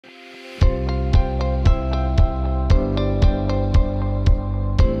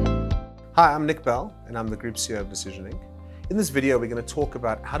Hi, I'm Nick Bell, and I'm the Group CEO of Decision Inc. In this video, we're going to talk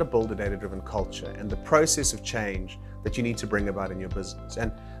about how to build a data-driven culture and the process of change that you need to bring about in your business.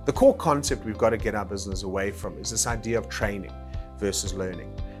 And the core concept we've got to get our business away from is this idea of training versus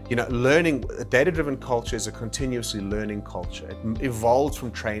learning. You know, learning, a data-driven culture is a continuously learning culture. It evolves from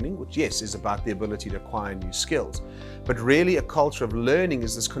training, which yes, is about the ability to acquire new skills. But really a culture of learning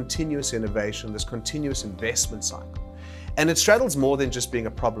is this continuous innovation, this continuous investment cycle. And it straddles more than just being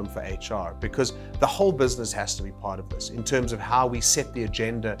a problem for HR, because the whole business has to be part of this in terms of how we set the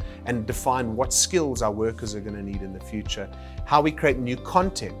agenda and define what skills our workers are going to need in the future, how we create new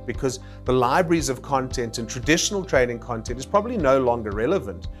content, because the libraries of content and traditional training content is probably no longer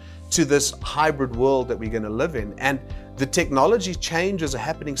relevant to this hybrid world that we're going to live in. And the technology changes are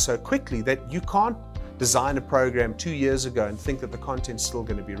happening so quickly that you can't design a program 2 years ago and think that the content's still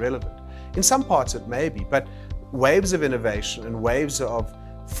going to be relevant. In some parts it may be, but waves of innovation and waves of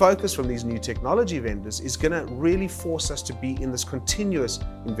focus from these new technology vendors is going to really force us to be in this continuous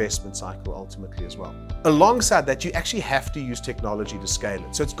investment cycle ultimately as well. Alongside that, you actually have to use technology to scale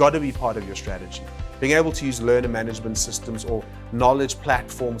it. So it's got to be part of your strategy. Being able to use learner management systems or knowledge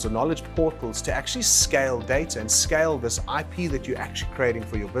platforms or knowledge portals to actually scale data and scale this IP that you're actually creating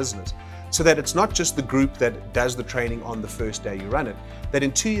for your business, so that it's not just the group that does the training on the first day you run it, that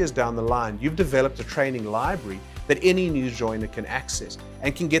in 2 years down the line, you've developed a training library that any new joiner can access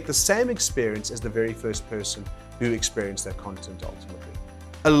and can get the same experience as the very first person who experienced that content ultimately.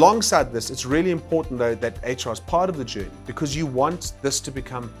 Alongside this, it's really important though that HR is part of the journey, because you want this to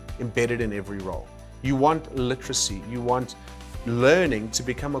become embedded in every role. You want literacy, you want learning to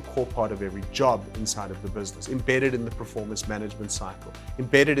become a core part of every job inside of the business, embedded in the performance management cycle,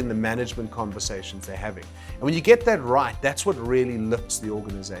 embedded in the management conversations they're having. And when you get that right, that's what really lifts the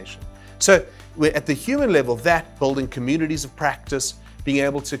organization. So we're at the human level, that building communities of practice, being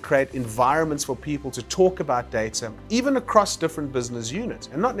able to create environments for people to talk about data, even across different business units,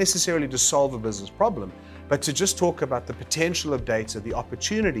 and not necessarily to solve a business problem, but to just talk about the potential of data, the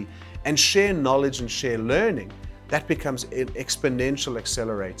opportunity, and share knowledge and share learning. That becomes an exponential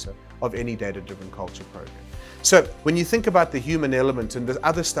accelerator of any data-driven culture program. So when you think about the human element and the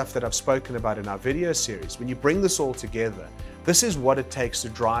other stuff that I've spoken about in our video series, when you bring this all together, this is what it takes to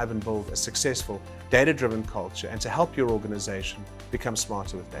drive and build a successful data-driven culture and to help your organization become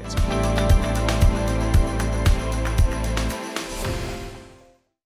smarter with data.